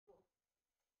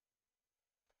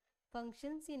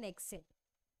Functions in Excel.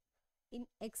 In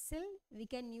Excel, we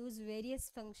can use various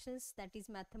functions, that is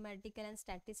mathematical and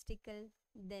statistical.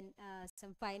 Then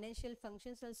some financial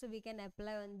functions also we can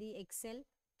apply on the Excel,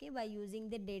 okay, by using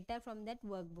the data from that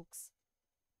workbooks.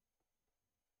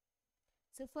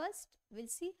 So first we'll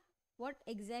see what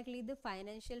exactly the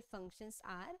financial functions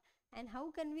are and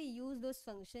how can we use those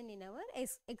functions in our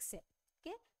Excel.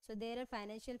 Okay, so there are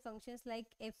financial functions like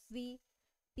FV,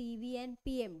 PV and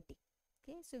PMT.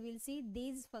 Okay, so we'll see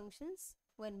these functions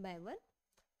one by one.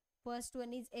 First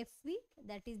one is FV,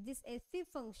 that is this FV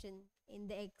function in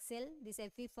the Excel. This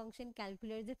FV function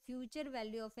calculates the future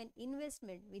value of an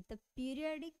investment with a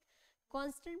periodic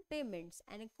constant payments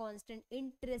and a constant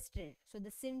interest rate. So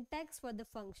the syntax for the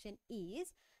function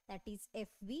is, that is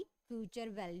FV, future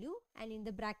value, and in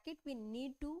the bracket we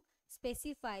need to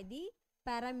specify the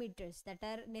parameters that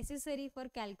are necessary for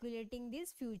calculating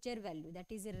this future value, that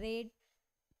is rate,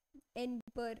 N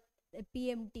per,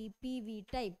 PMT, PV,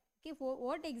 type. Okay, for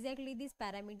what exactly these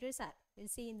parameters are, we'll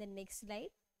see in the next slide.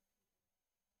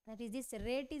 That is, this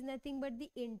rate is nothing but the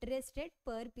interest rate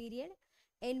per period.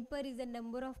 N per is the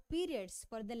number of periods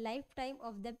for the lifetime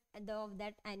of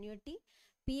that annuity.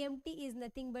 PMT is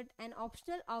nothing but an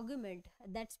optional argument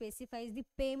that specifies the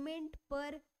payment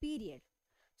per period.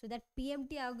 So that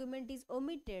PMT argument is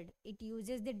omitted. It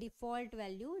uses the default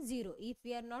value 0. If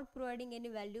we are not providing any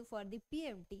value for the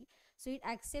PMT, so it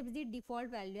accepts the default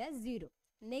value as 0.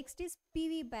 Next is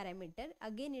PV parameter.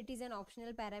 Again, it is an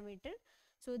optional parameter.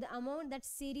 So the amount that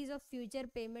series of future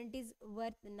payment is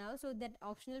worth now. So that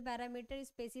optional parameter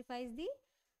specifies the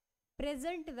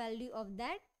present value of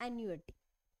that annuity.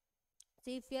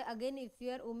 So if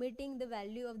you are omitting the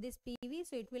value of this PV,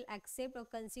 so it will accept or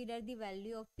consider the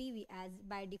value of PV as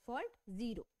by default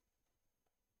 0.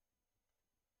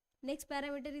 Next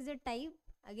parameter is a type.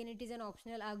 Again, it is an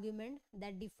optional argument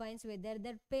that defines whether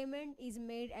the payment is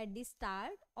made at the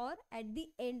start or at the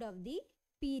end of the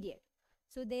period.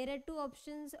 So there are two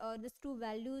options or the two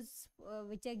values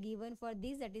which are given for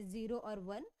this, that is 0 or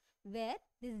 1, where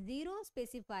this 0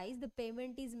 specifies the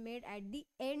payment is made at the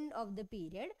end of the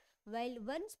period, while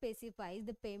 1 specifies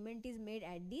the payment is made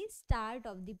at the start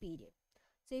of the period.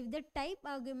 So if the type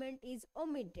argument is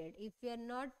omitted, if we are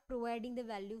not providing the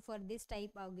value for this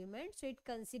type argument, so it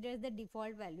considers the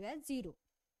default value as 0.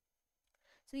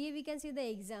 So here we can see the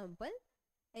example.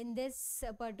 In this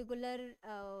particular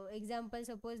example,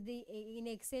 suppose in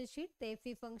Excel sheet, the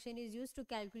FE function is used to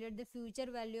calculate the future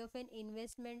value of an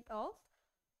investment of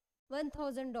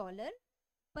 $1,000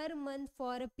 per month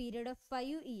for a period of 5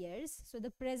 years. So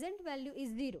the present value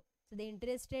is 0. So the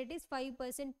interest rate is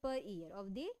 5% per year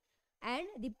and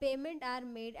the payment are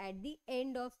made at the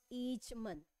end of each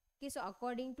month. Okay, so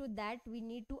according to that, we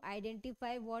need to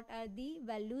identify what are the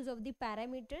values of the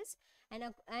parameters, and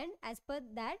as per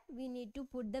that we need to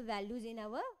put the values in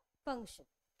our function,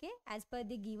 okay, as per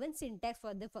the given syntax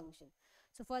for the function.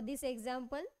 So for this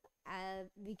example,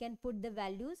 we can put the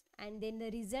values, and then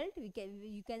the result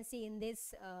you can see in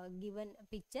this given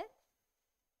picture.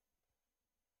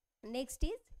 Next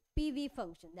is PV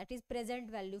function, that is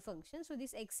present value function. So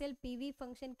this Excel PV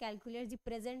function calculates the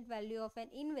present value of an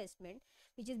investment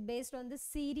which is based on the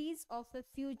series of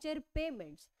future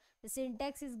payments. The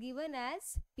syntax is given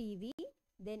as PV,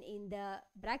 then in the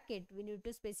bracket we need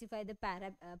to specify the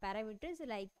parameters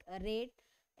like rate,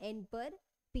 N per,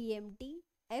 PMT,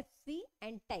 FV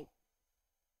and type.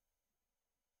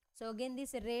 So again,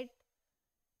 this rate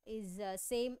is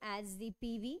same as the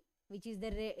PV, which is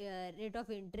the rate of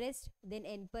interest. Then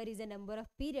N per is the number of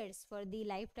periods for the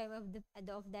lifetime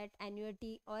of that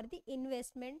annuity or the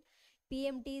investment.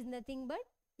 PMT is nothing but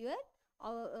your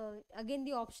again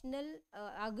the optional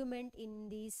argument in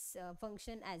this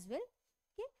function as well.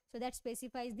 Okay, so that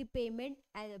specifies the payment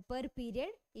per period.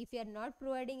 If you are not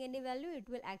providing any value, it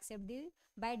will accept the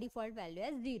by default value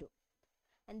as 0.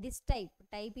 And this type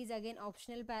is again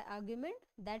optional argument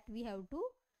that we have to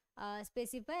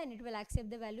specify, and it will accept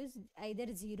the values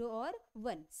either 0 or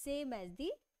 1, same as the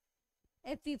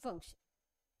FV function.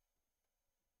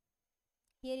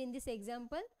 Here in this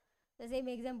example, the same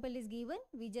example is given.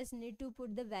 We just need to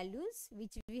put the values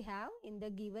which we have in the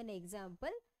given example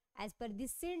as per the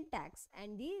syntax,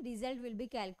 and the result will be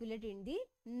calculated in the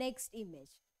next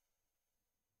image.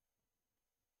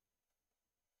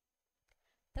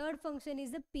 Third function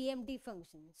is the PMT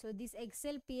function. So this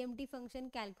Excel PMT function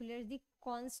calculates the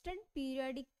constant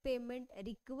periodic payment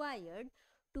required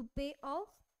to pay off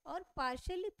or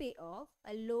partially pay off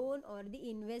a loan or the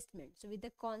investment, so with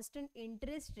a constant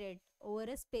interest rate over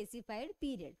a specified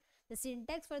period. The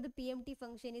syntax for the PMT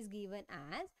function is given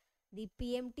as the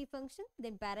PMT function.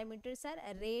 Then parameters are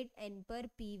rate, N per,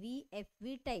 PV,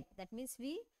 FV, type. That means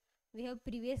we have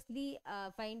previously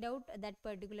find out that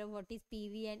particular what is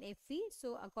PV and FV.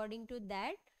 So according to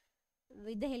that,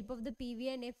 with the help of the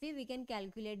PV and FV, we can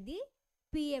calculate the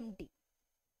PMT.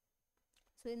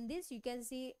 So in this you can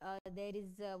see there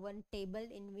is one table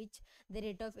in which the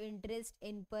rate of interest,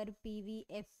 N per, PV,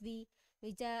 FV,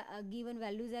 which are given,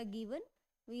 values are given.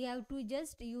 We have to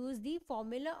just use the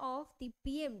formula of the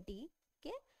PMT.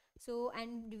 Okay, so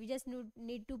and we just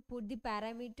need to put the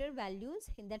parameter values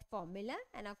in that formula,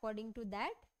 and according to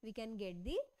that we can get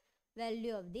the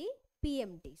value of the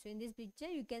PMT. So in this picture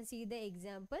you can see the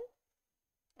example,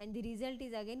 and the result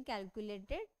is again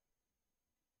calculated.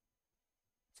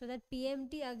 So that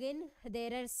PMT, again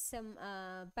there are some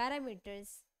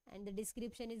parameters, and the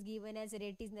description is given as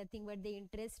rate is nothing but the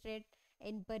interest rate,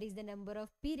 N per is the number of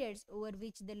periods over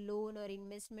which the loan or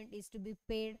investment is to be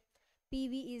paid,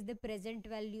 PV is the present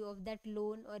value of that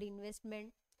loan or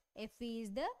investment, FV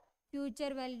is the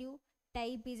future value,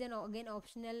 type is an again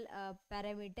optional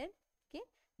parameter, okay,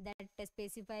 that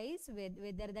specifies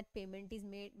whether that payment is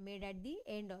made at the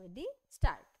end or the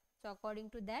start. So according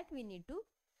to that we need to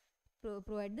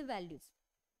provide the values.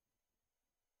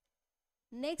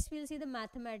 Next we will see the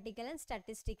mathematical and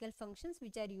statistical functions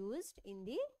which are used in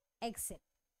the Excel.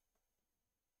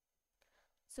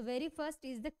 So very first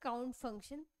is the count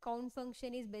function. Count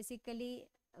function is basically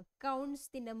counts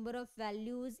the number of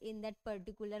values in that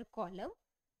particular column.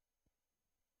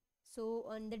 So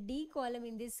on the D column,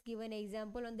 in this given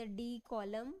example, on the D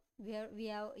column we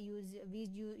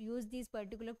use this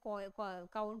particular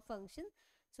count function.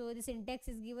 So the syntax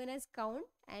is given as count,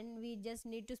 and we just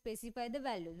need to specify the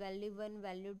values, value 1,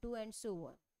 value 2, and so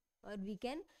on. Or we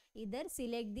can either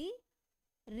select the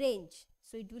range.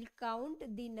 So it will count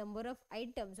the number of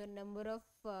items or number of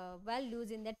values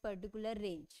in that particular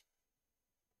range.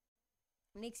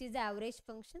 Next is the average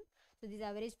function. So this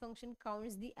average function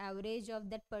counts the average of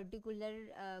that particular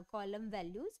column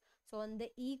values. So on the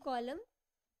E column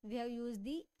we have used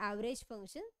the average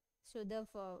function. So the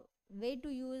way to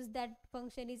use that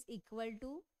function is equal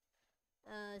to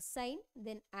sign,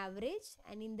 then average,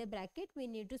 and in the bracket we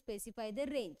need to specify the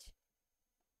range.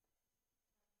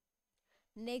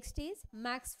 Next is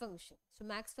max function. So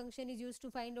max function is used to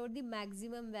find out the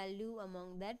maximum value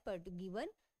among that given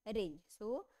range.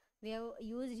 So we have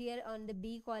used here on the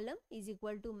B column is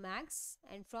equal to max,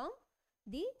 and from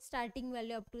the starting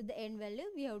value up to the end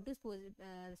value we have to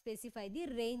specify the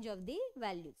range of the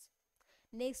values.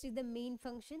 Next is the mean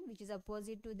function, which is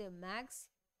opposite to the max.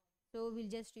 So we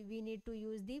need to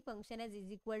use the function as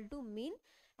is equal to mean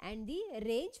and the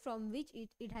range from which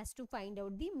it has to find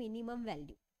out the minimum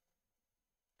value.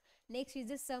 Next is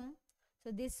the sum.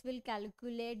 So this will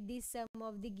calculate the sum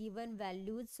of the given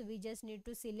values. So we just need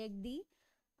to select the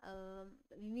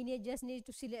need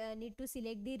to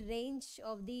select the range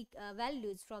of the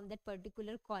values from that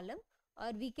particular column,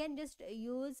 or we can just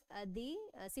use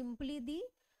simply the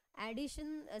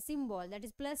addition symbol, that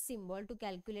is plus symbol, to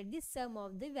calculate the sum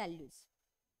of the values.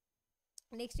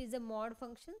 Next is the mod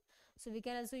function. So we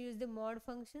can also use the mod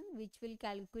function, which will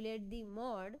calculate the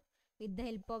mod with the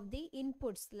help of the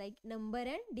inputs like number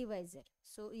and divisor.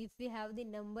 So if we have the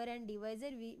number and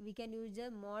divisor, we can use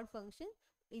the mod function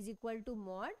is equal to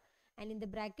mod, and in the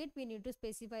bracket we need to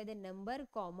specify the number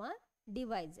comma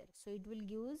divisor. So it will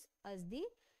give us the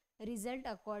result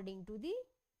according to the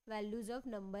values of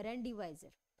number and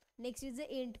divisor. Next is the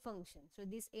int function. So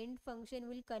this int function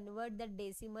will convert the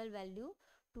decimal value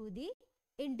to the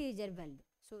integer value.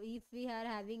 So if we are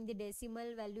having the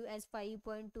decimal value as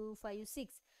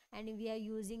 5.256 and we are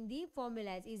using the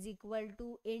formula as is equal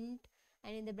to int,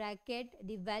 and in the bracket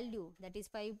the value, that is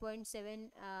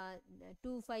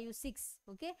 5.7256,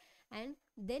 okay, and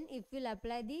then if we'll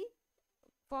apply the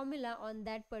formula on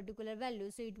that particular value,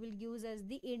 so it will give us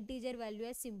the integer value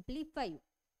as simply 5,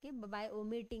 okay, by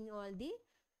omitting all the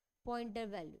pointer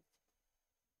values.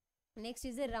 Next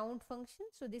is a round function.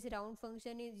 So this round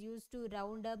function is used to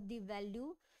round up the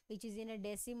value which is in a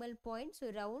decimal point.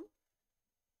 So round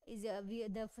is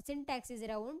the syntax is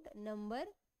round number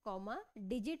comma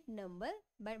digit number,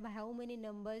 but by how many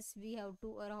numbers we have to,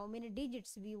 or how many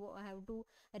digits we have to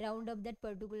round up that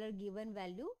particular given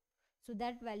value. So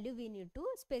that value we need to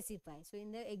specify. So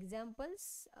in the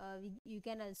examples you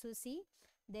can also see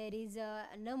there is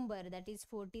a number that is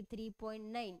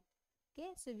 43.9.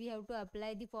 Okay, so we have to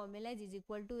apply the formula is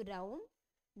equal to round,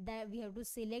 that we have to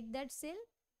select that cell,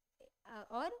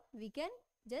 or we can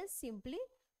just simply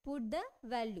put the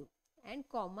value and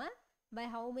comma by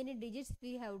how many digits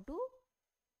we have to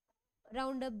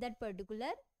round up that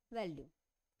particular value.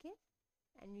 Okay,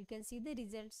 and you can see the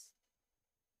results.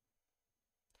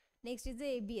 Next is the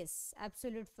ABS,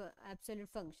 absolute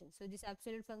function. So this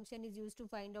absolute function is used to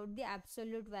find out the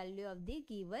absolute value of the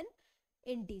given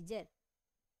integer.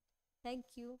 Thank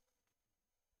you.